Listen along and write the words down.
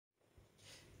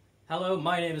Hello,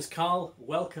 my name is Carl.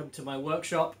 Welcome to my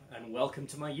workshop and welcome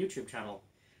to my YouTube channel.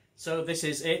 So this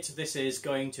is it. This is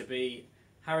going to be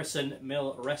Harrison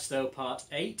Mill Resto Part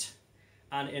 8,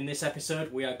 and in this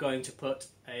episode we are going to put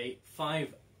a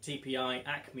 5 TPI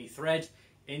Acme thread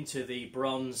into the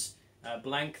bronze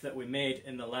blank that we made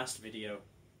in the last video.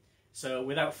 So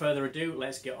without further ado,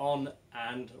 let's get on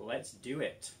and let's do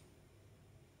it.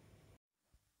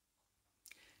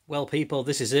 Well people,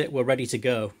 this is it. We're ready to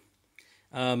go.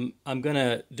 I'm going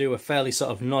to do a fairly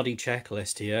sort of noddy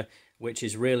checklist here, which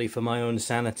is really for my own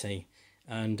sanity.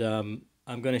 And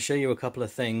I'm going to show you a couple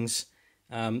of things.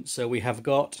 So we have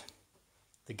got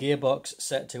the gearbox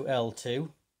set to L2,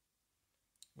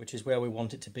 which is where we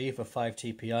want it to be for 5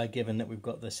 TPI, given that we've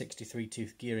got the 63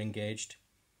 tooth gear engaged.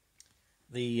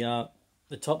 The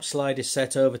top slide is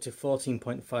set over to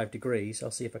 14.5 degrees.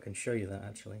 I'll see if I can show you that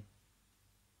actually.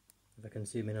 If I can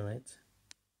zoom in on it.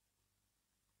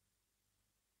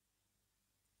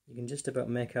 You can just about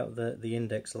make out the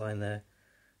index line there.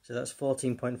 So that's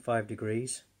 14.5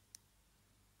 degrees.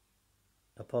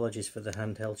 Apologies for the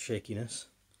handheld shakiness.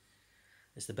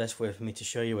 It's the best way for me to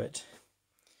show you it.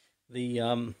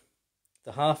 The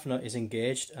half nut is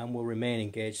engaged and will remain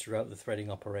engaged throughout the threading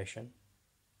operation.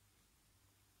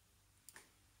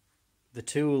 The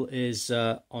tool is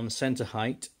on center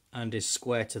height and is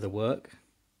square to the work.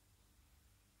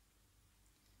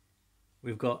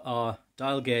 We've got our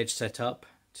dial gauge set up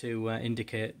to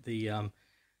indicate the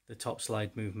top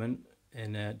slide movement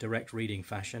in a direct reading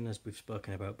fashion, as we've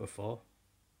spoken about before.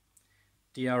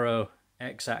 DRO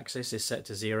x-axis is set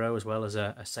to 0, as well as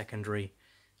a secondary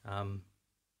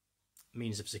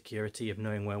means of security of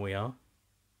knowing where we are.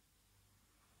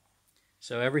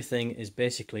 So everything is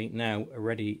basically now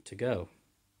ready to go.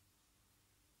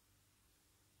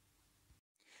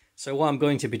 So what I'm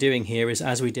going to be doing here is,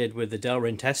 as we did with the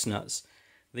Delrin test nuts,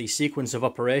 the sequence of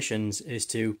operations is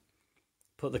to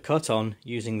put the cut on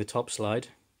using the top slide.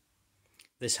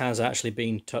 This has actually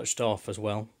been touched off as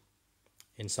well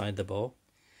inside the bore.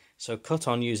 So cut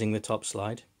on using the top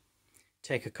slide,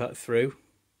 take a cut through,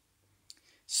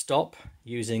 stop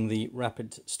using the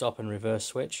rapid stop and reverse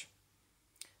switch,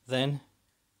 then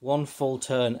one full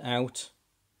turn out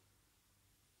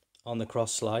on the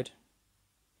cross slide,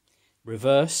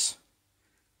 reverse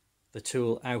the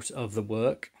tool out of the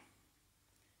work,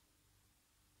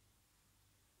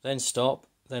 then stop,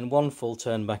 then one full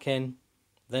turn back in,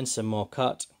 then some more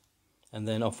cut, and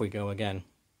then off we go again.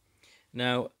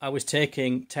 Now, I was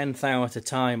taking 10 thou at a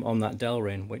time on that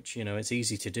Delrin, which, you know, it's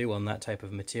easy to do on that type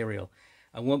of material.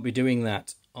 I won't be doing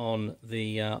that on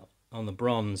the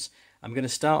bronze. I'm going to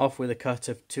start off with a cut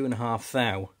of 2.5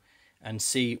 thou and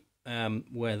see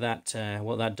what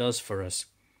that does for us.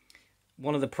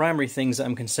 One of the primary things that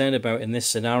I'm concerned about in this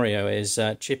scenario is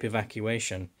chip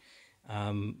evacuation.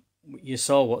 You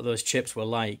saw what those chips were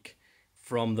like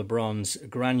from the bronze,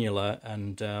 granular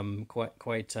and they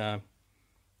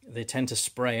tend to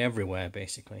spray everywhere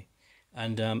basically.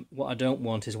 And what I don't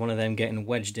want is one of them getting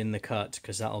wedged in the cut,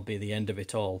 because that'll be the end of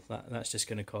it all. That's just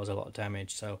going to cause a lot of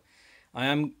damage. So I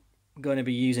am going to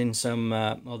be using some,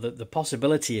 or the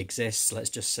possibility exists, let's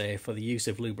just say, for the use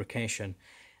of lubrication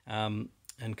and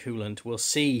coolant. We'll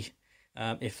see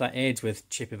if that aids with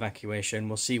chip evacuation.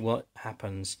 We'll see what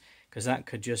happens, because that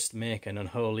could just make an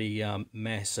unholy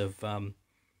mess of,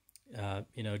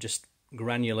 you know, just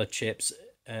granular chips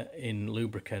in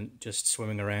lubricant just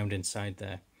swimming around inside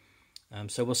there.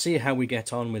 So we'll see how we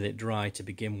get on with it dry to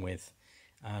begin with,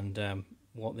 and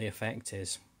what the effect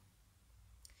is.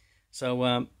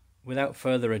 So without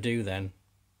further ado then,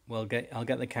 I'll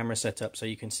get the camera set up so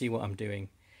you can see what I'm doing,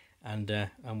 and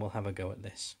we'll have a go at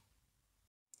this.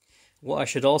 What I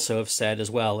should also have said as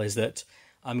well is that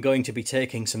I'm going to be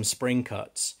taking some spring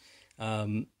cuts.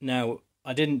 Now,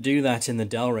 I didn't do that in the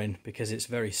Delrin because it's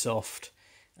very soft.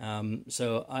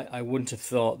 So I wouldn't have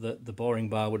thought that the boring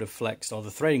bar would have flexed, or the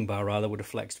threading bar rather, would have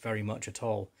flexed very much at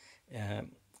all,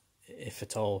 if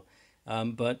at all.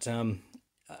 But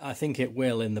I think it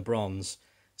will in the bronze.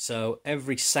 So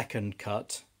every second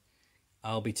cut,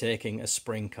 I'll be taking a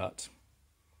spring cut.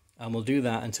 And we'll do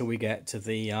that until we get to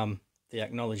the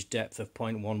acknowledged depth of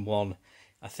 0.11.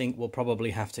 I think we'll probably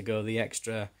have to go the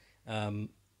extra 5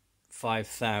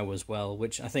 thou as well,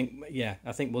 which I think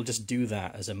we'll just do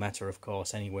that as a matter of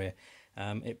course anyway.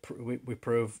 We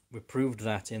proved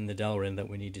that in the Delrin that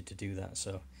we needed to do that,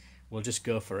 so we'll just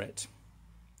go for it.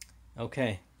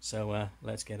 Okay, so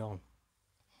let's get on.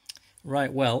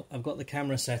 Right, well, I've got the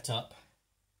camera set up.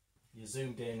 You're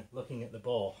zoomed in looking at the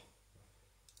bore,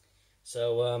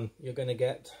 so you're going to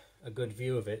get a good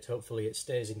view of it. Hopefully it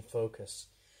stays in focus.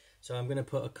 So I'm going to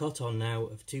put a cut on now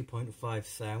of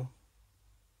 2.5 thou.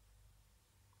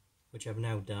 which I've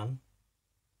now done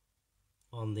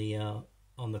on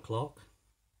the clock.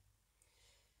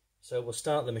 So we'll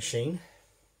start the machine.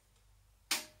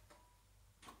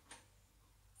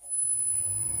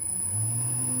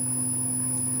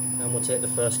 And we'll take the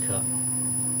first cut.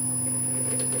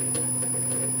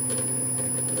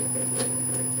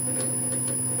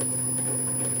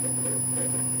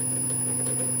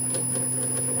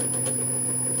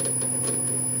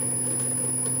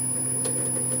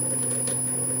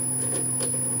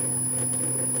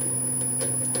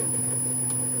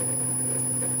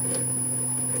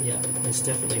 Yeah, it's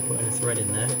definitely putting a thread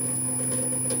in there.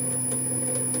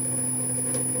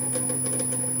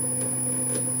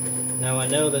 Now I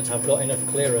know that I've got enough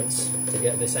clearance to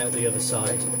get this out the other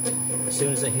side. As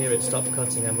soon as I hear it stop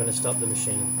cutting, I'm going to stop the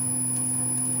machine,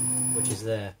 which is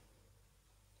there.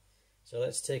 So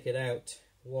let's take it out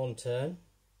one turn.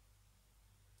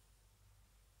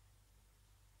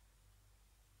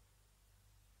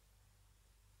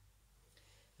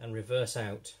 And reverse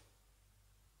out.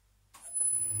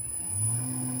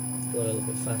 Go a little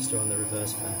bit faster on the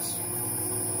reverse pass.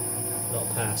 Not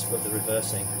pass, but the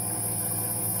reversing.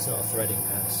 It's not a threading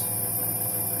pass.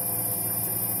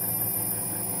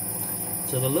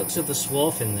 So the looks of the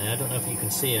swarf in there, I don't know if you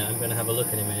can see it, I'm going to have a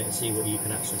look in a minute and see what you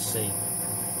can actually see.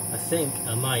 I think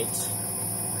I might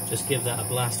just give that a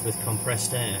blast with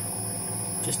compressed air,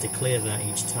 just to clear that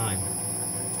each time.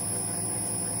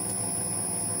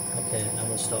 Okay, and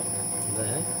we'll stop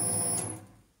there.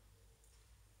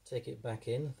 Take it back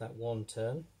in, that one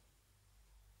turn.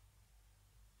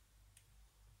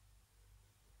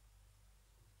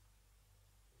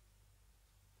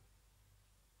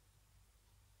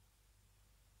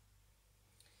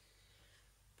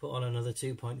 Put on another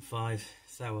 2.5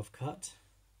 thou of cut.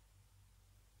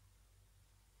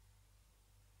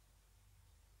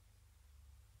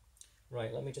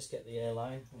 Right, let me just get the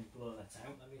airline and blow that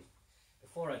out.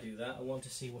 Before I do that, I want to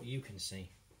see what you can see.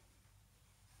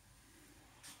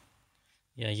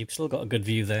 Yeah, you've still got a good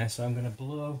view there, so I'm going to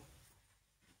blow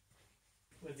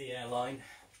with the airline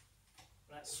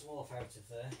that swarf out of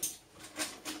there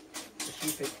to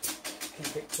keep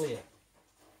it clear.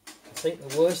 I think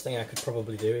the worst thing I could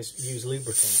probably do is use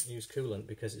lubricant, use coolant,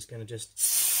 because it's going to just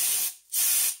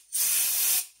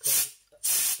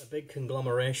cause a big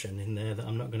conglomeration in there that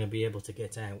I'm not going to be able to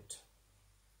get out.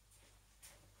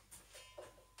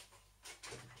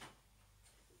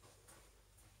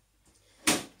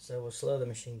 So we'll slow the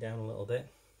machine down a little bit.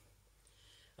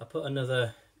 I put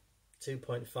another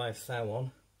 2.5 thou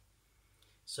on.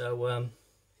 So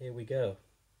here we go.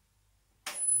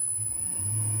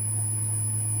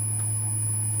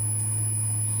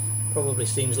 Probably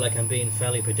seems like I'm being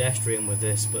fairly pedestrian with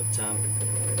this, but I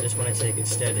just want to take it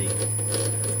steady.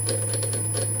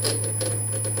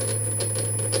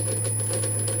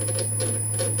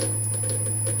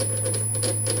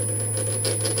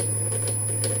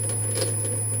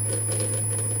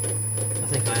 I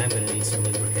think I am going to need some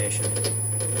lubrication,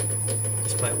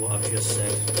 despite what I've just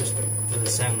said, just for the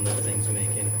sound that thing's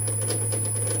making.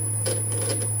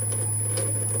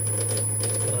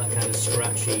 Got that kind of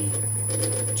scratchy,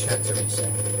 chattery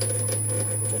sound,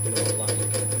 which I do not like,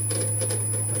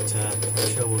 but I'm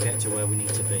sure we'll get to where we need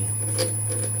to be.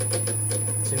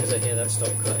 As soon as I hear that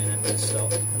stop cutting, I'm going to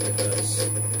stop and reverse,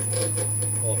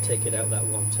 or take it out that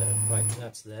one turn. Right,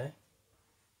 that's there.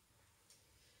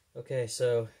 Okay,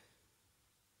 so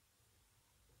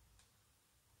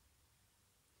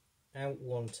out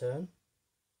one turn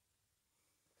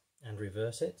and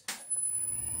reverse it.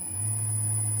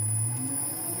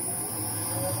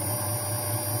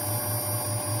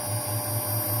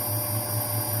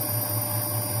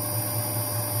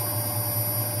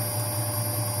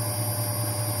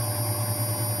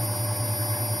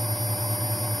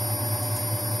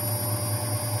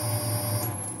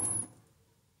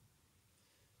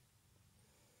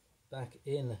 Back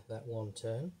in that one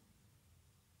turn.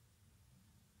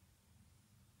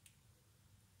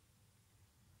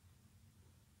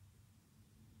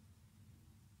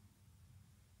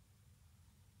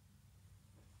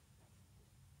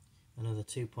 Another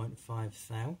 2.5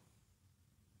 thou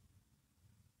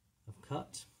of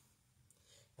cut,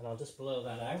 and I'll just blow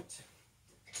that out.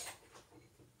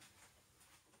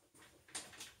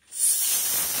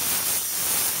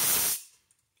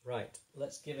 Right,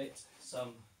 let's give it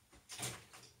some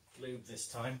lube this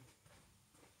time.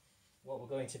 What we're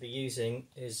going to be using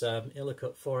is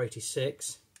Illicut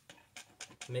 486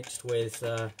 mixed with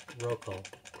Rocol.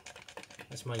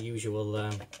 That's my usual,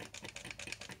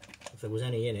 if there was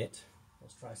any in it.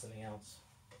 Let's try something else.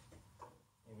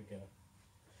 Here we go.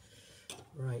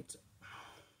 Right,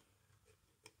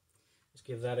 let's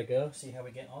give that a go, see how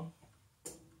we get on.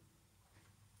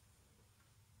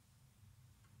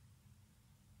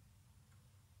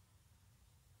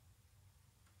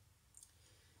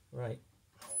 Right,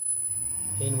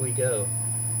 in we go.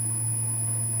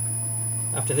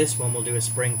 After this one we'll do a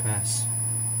spring pass.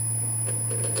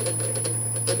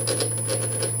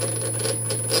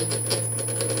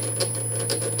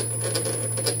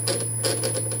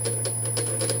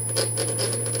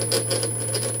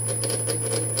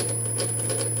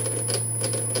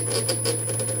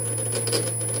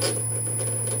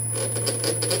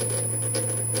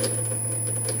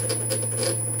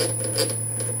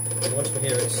 And once we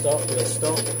hear it stop, we'll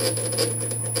stop.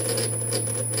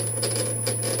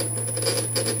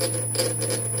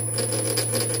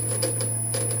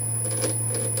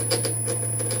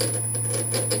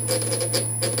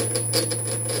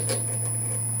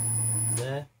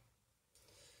 There.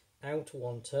 Out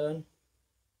one turn.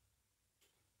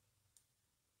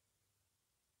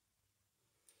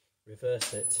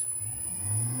 Reverse it.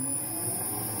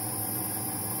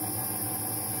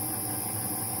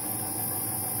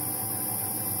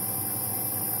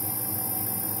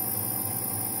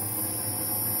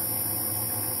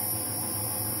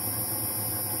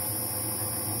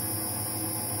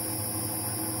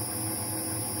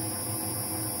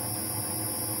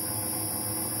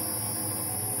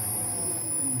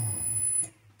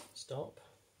 Stop.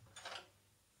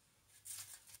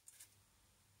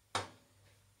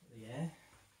 The air.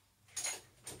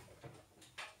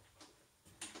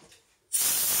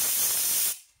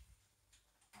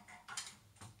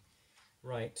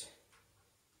 Right.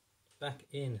 Back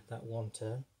in that one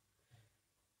turn.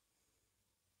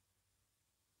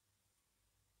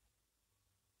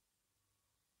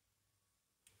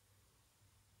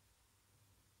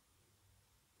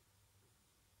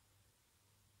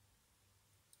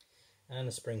 And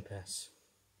a spring pass.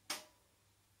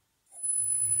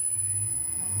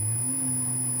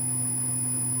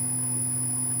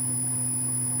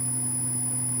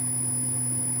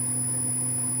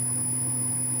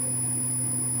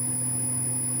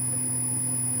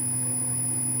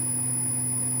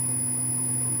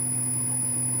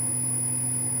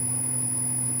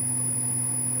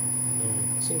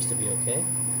 Seems to be okay.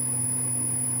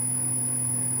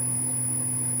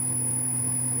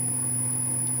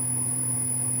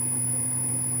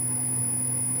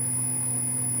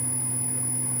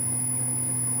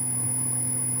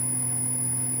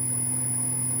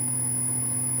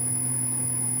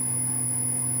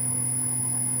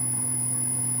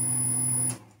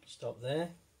 Stop there.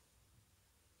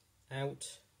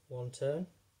 Out one turn.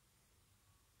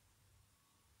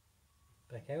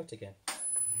 Back out again.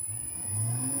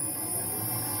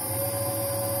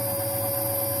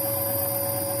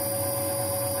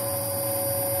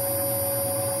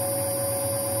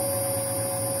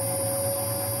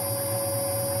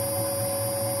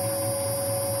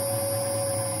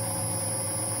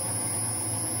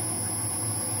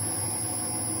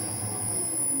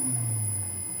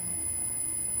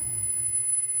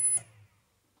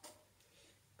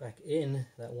 Back in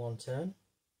that one turn.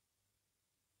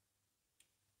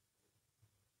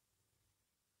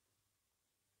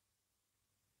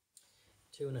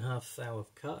 Two and a half thou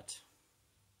of cut.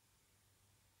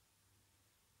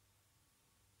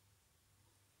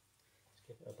 Let's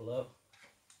give it a blow.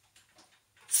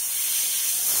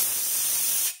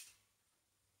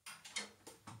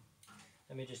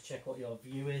 Let me just check what your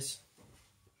view is.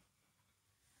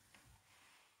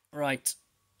 Right,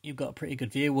 you've got a pretty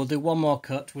good view. We'll do one more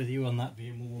cut with you on that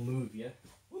view and we'll move you.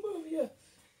 We'll move you.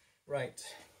 Right.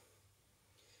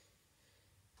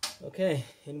 Okay,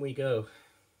 in we go.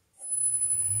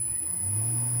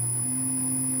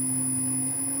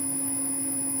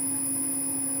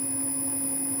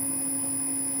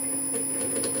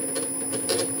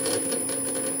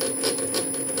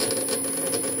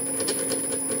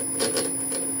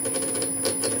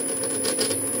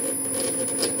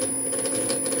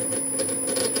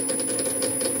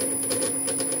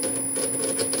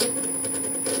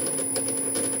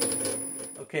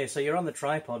 Okay, so you're on the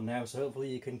tripod now, so hopefully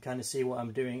you can kind of see what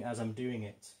I'm doing as I'm doing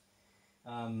it.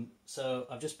 So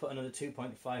I've just put another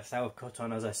 2.5 thou of cut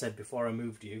on, as I said before I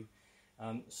moved you.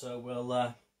 So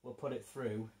we'll put it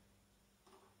through.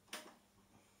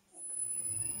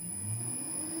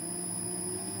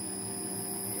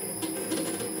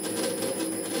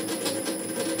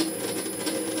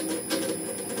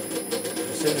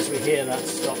 As soon as we hear that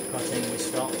stop cutting, we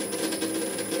stop.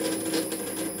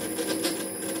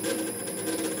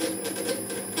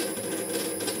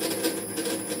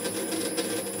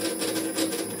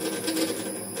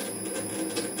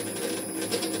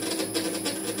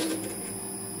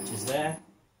 There,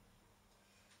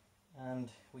 and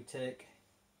we take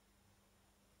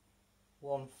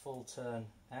one full turn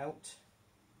out,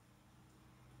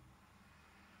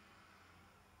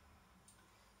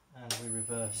 and we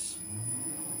reverse.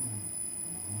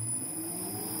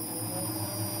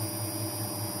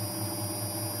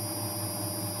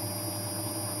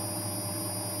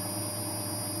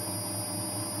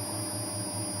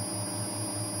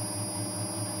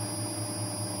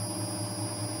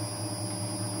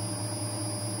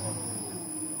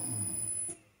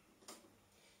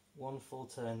 One full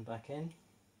turn back in.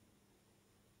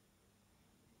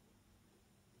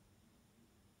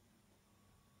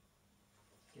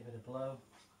 Give it a blow.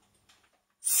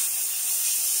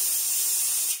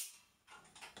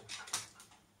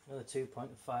 Another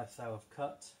 2.5 thou of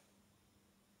cut.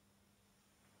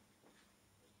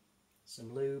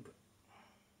 Some lube.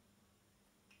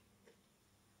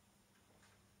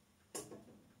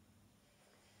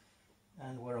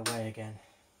 And we're away again.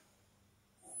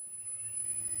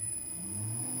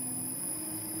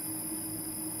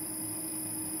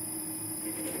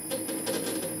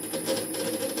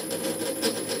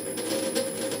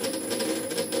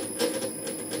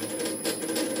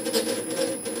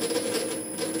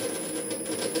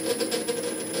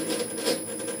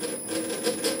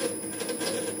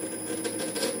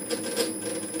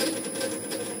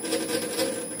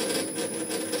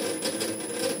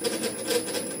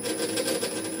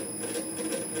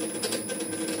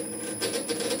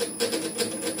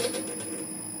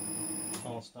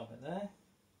 I'll stop it there.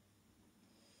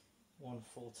 One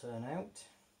full turn out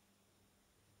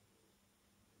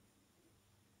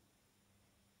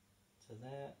to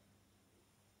there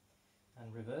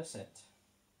and reverse it.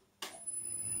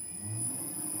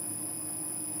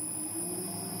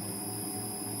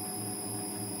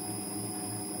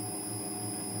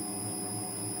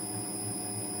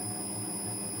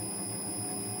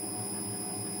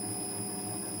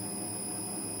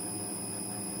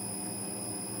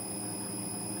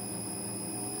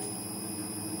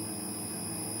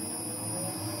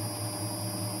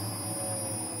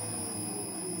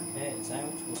 Okay, it's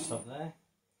out, we'll stop there.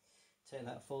 Take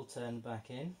that full turn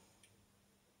back in.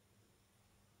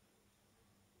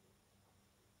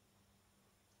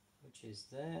 Which is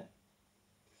there.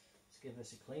 Let's give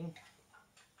this a clean.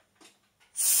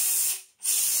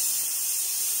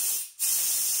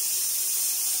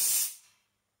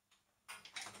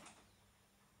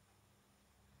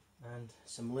 And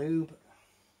some lube.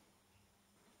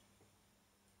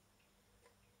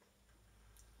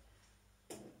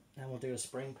 And we'll do a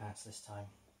spring pass this time.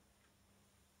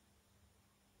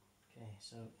 Okay,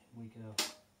 so in we go.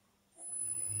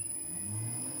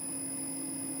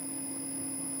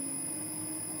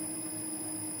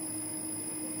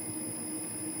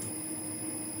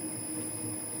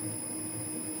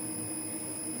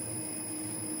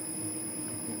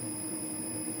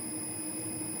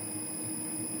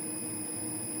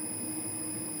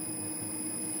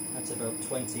 That's about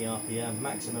 20 RPM.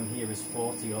 Maximum here is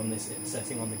 40 on this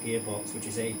setting on the gearbox, which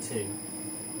is A2.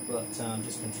 But I'm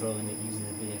just controlling it using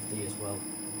the VFD as well.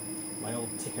 My old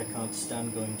ticker can't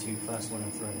stand going too fast when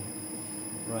I'm throwing.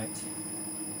 Right,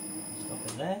 stop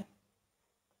it there.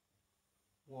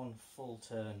 One full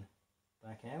turn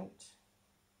back out.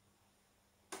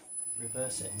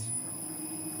 Reverse it.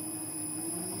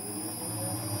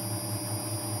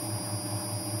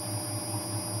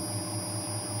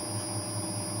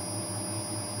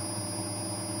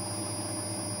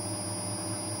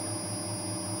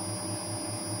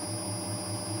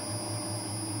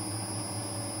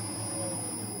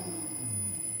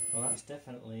 Well, that's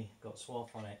definitely got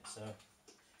swarf on it, so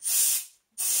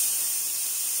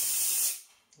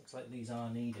looks like these are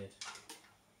needed.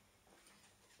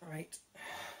 Right,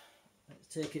 let's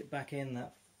take it back in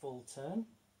that full turn.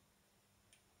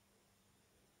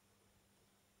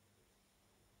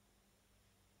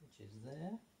 Which is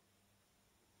there.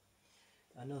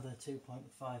 Another 2.5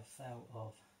 thou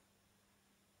of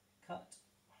cut.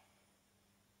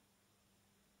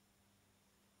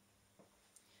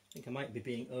 I think I might be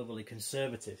being overly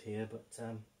conservative here, but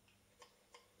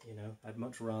you know, I'd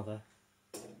much rather.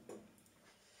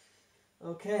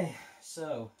 Okay,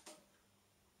 so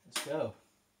let's go.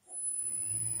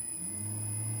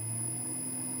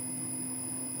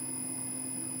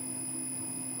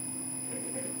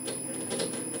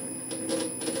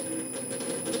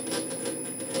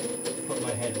 Put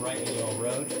my head right in your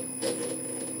road.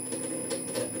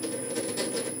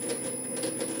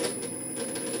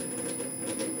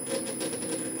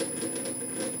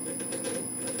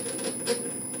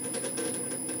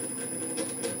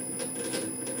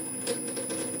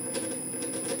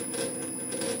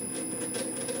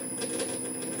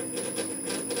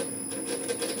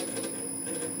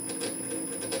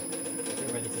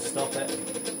 Stop it.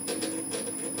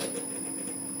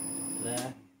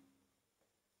 There.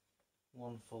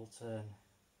 One full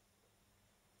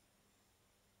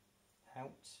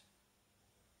out,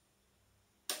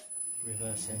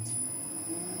 reverse it.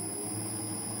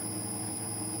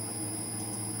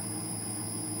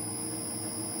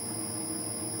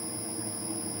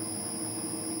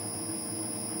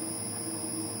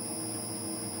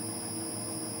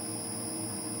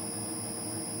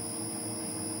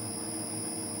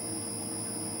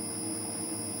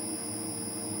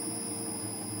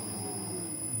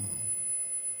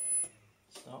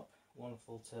 Stop, one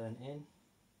full turn in.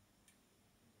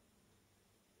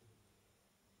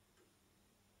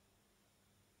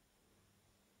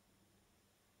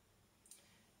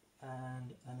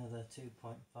 And another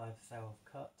 2.5 thou of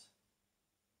cut.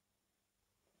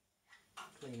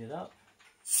 Clean it up.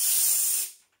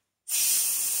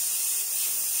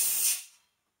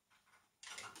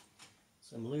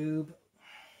 Some lube.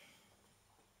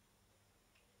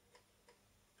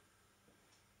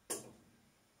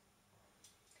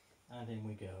 And in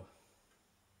we go.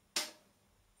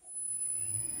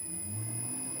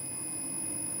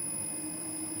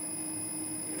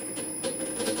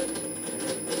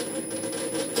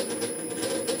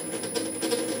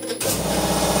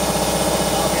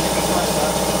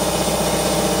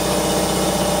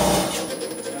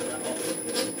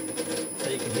 So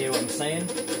you can hear what I'm saying.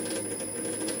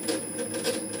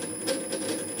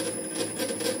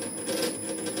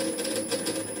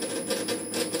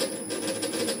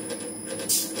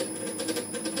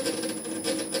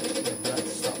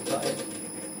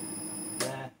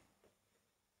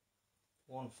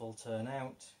 One full turn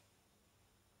out,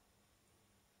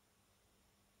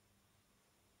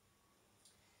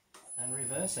 and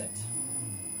reverse it.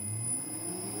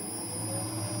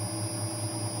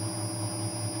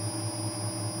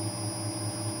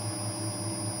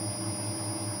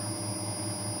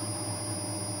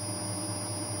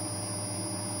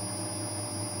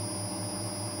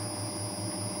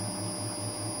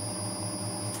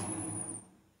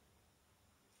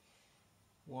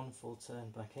 One full turn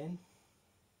back in.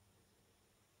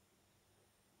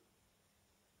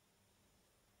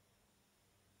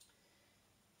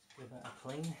 Give that a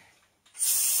clean.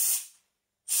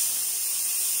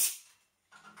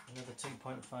 Another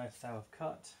 2.5 thou of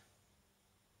cut.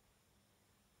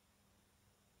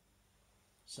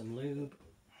 Some lube.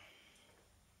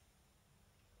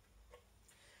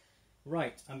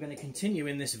 Right, I'm going to continue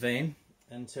in this vein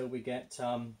until we get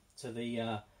to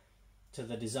the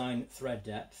design thread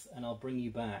depth, and I'll bring you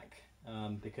back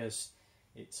because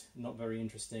it's not very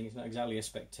interesting. It's not exactly a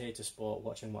spectator sport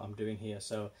watching what I'm doing here,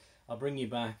 so I'll bring you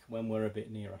back when we're a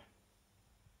bit nearer.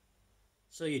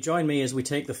 So you join me as we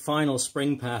take the final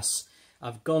spring pass.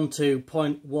 I've gone to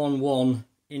 0.11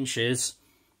 inches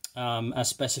as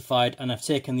specified, and I've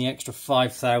taken the extra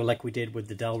 5 thou like we did with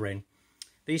the Delrin.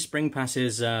 These spring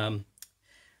passes have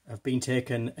been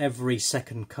taken every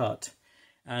second cut,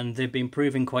 and they've been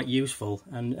proving quite useful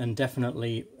and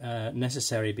definitely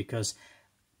necessary, because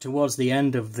towards the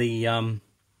end of the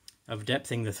of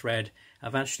depthing the thread,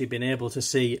 I've actually been able to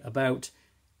see about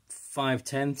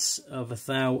 5/10 of a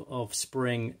thou of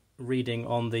spring reading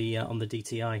on the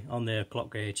DTI, on the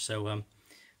clock gauge. So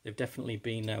they've definitely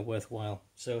been worthwhile.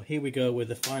 So here we go with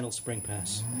the final spring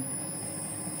pass.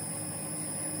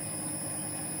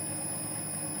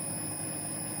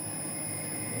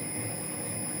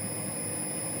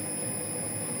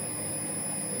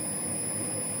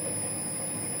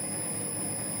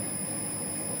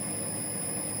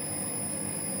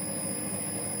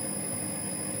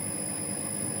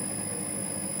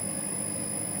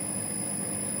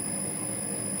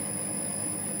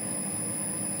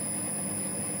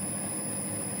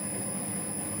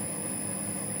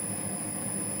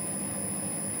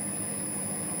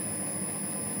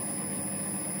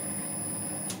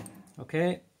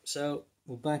 Okay, so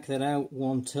we'll back that out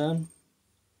one turn.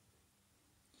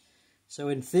 So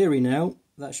in theory now,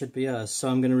 that should be us. So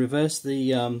I'm going to reverse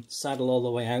the saddle all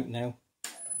the way out now.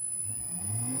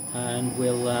 And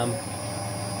we'll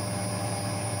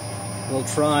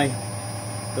try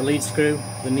the lead screw,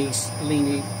 the knee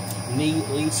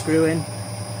lead screw in,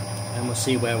 and we'll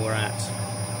see where we're at.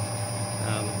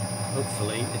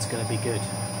 Hopefully it's going to be good.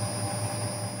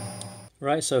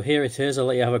 Right, so here it is. I'll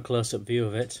let you have a close-up view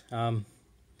of it.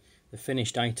 The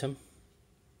finished item,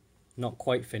 not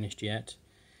quite finished yet,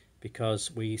 because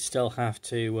we still have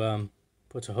to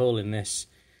put a hole in this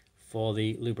for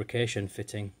the lubrication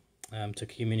fitting to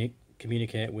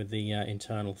communicate with the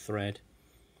internal thread,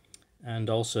 and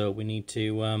also we need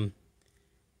to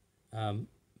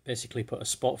basically put a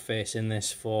spot face in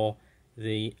this for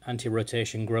the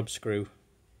anti-rotation grub screw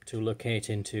to locate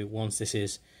into once this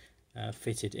is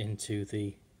fitted into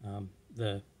the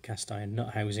cast iron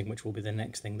nut housing, which will be the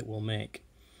next thing that we'll make.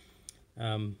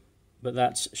 But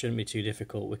that shouldn't be too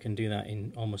difficult. We can do that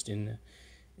almost in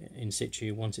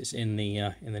situ once it's in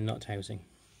the nut housing.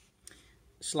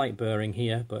 Slight burring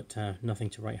here, but nothing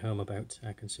to write home about.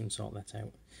 I can soon sort that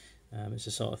out. It's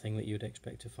the sort of thing that you'd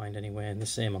expect to find anywhere, and the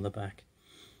same on the back.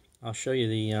 I'll show you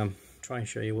the try and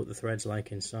show you what the thread's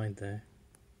like inside there,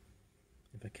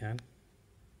 if I can.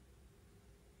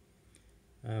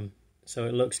 So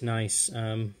it looks nice.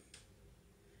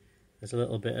 There's a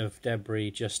little bit of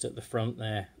debris just at the front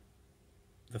there,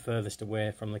 the furthest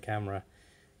away from the camera,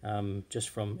 just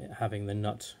from having the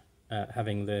nut,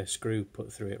 having the screw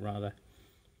put through it rather.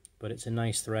 But it's a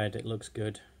nice thread. It looks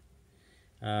good.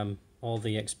 All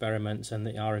the experiments and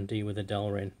the R&D with the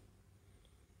Delrin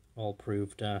all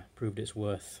proved its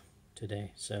worth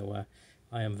today. So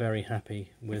I am very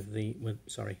happy with the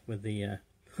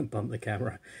bump the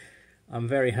camera. I'm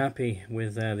very happy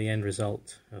with the end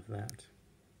result of that.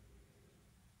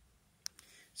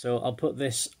 So I'll put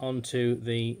this onto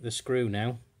the screw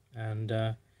now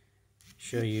and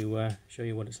show you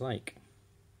what it's like.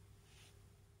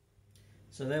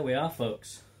 So there we are,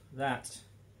 folks. That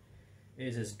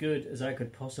is as good as I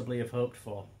could possibly have hoped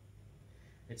for.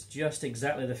 It's just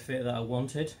exactly the fit that I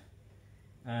wanted,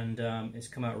 and it's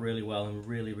come out really well. I'm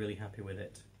really happy with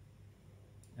it.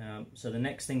 So the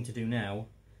next thing to do now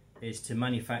is to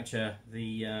manufacture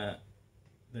the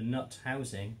nut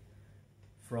housing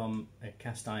from a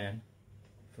cast iron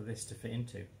for this to fit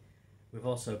into. We've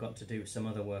also got to do some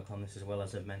other work on this as well,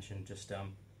 as I've mentioned, just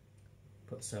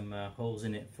put some holes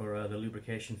in it for the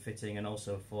lubrication fitting, and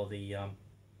also for the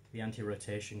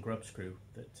anti-rotation grub screw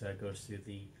that goes through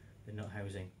the nut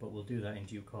housing, but we'll do that in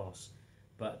due course.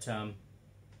 But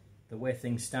the way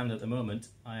things stand at the moment,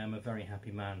 I am a very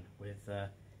happy man with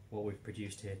what we've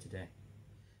produced here today.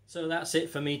 So that's it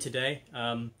for me today.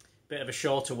 Bit of a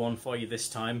shorter one for you this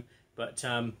time, but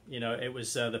you know, it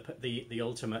was the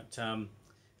ultimate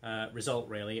result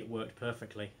really. It worked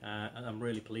perfectly, and I'm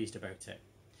really pleased about it.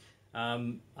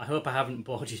 I hope I haven't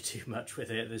bored you too much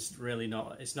with it. There's really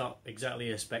not. It's not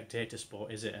exactly a spectator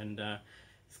sport, is it? And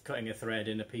cutting a thread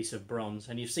in a piece of bronze,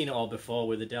 and you've seen it all before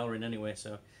with the Delrin anyway.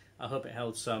 So I hope it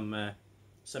held some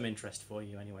interest for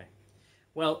you anyway.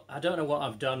 Well, I don't know what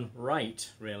I've done right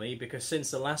really, because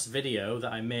since the last video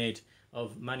that I made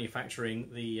of manufacturing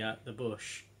the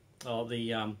bush, or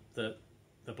the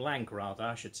blank rather,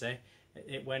 I should say,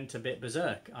 it went a bit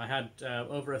berserk. I had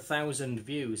over 1,000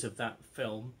 views of that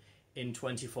film in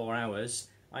 24 hours.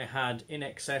 I had in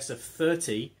excess of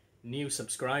 30 new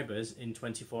subscribers in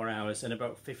 24 hours and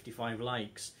about 55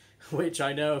 likes, which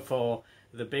I know for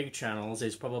the big channels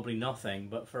is probably nothing,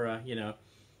 but for a, you know,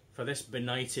 for this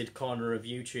benighted corner of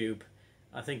YouTube,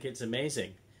 I think it's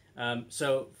amazing.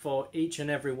 So for each and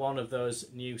every one of those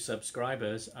new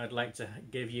subscribers, I'd like to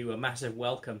give you a massive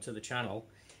welcome to the channel,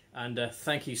 and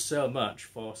thank you so much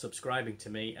for subscribing to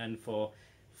me and for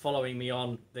following me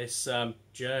on this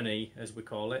journey, as we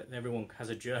call it. Everyone has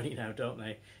a journey now, don't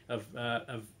they, of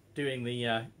doing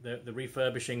the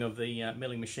refurbishing of the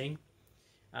milling machine.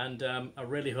 And I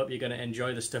really hope you're going to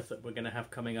enjoy the stuff that we're going to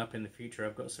have coming up in the future.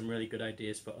 I've got some really good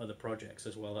ideas for other projects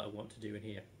as well that I want to do in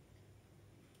here.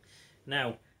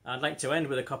 Now, I'd like to end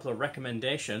with a couple of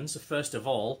recommendations. First of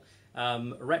all,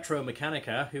 Retro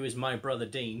Mechanica, who is my brother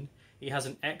Dean, he has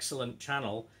an excellent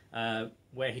channel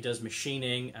where he does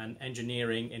machining and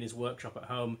engineering in his workshop at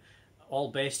home, all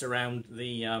based around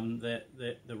the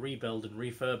rebuild and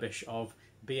refurbish of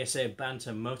BSA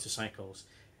Bantam motorcycles.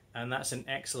 And that's an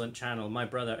excellent channel. My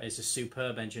brother is a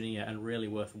superb engineer and really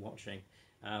worth watching.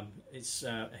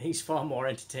 He's far more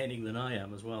entertaining than I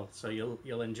am as well, so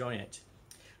you'll enjoy it.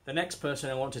 The next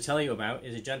person I want to tell you about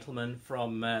is a gentleman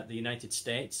from the United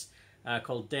States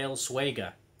called Dale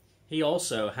Swager. He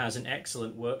also has an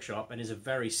excellent workshop and is a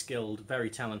very skilled, very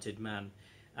talented man.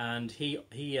 And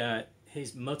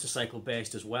he's motorcycle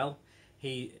based as well.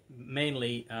 He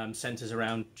mainly centers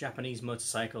around Japanese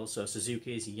motorcycles, so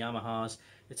Suzuki's, Yamahas,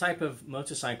 the type of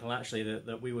motorcycle actually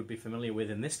that we would be familiar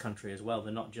with in this country as well.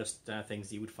 They're not just things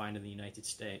that you would find in the United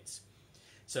States.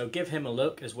 So give him a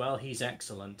look as well. He's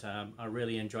excellent. I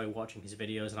really enjoy watching his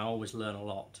videos and I always learn a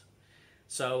lot.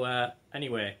 So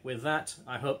anyway, with that,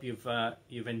 I hope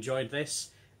you've enjoyed this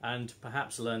and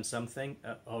perhaps learned something,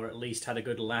 or at least had a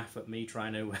good laugh at me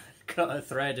trying to cut a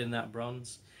thread in that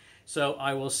bronze. So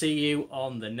I will see you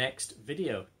on the next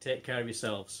video. Take care of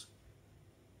yourselves.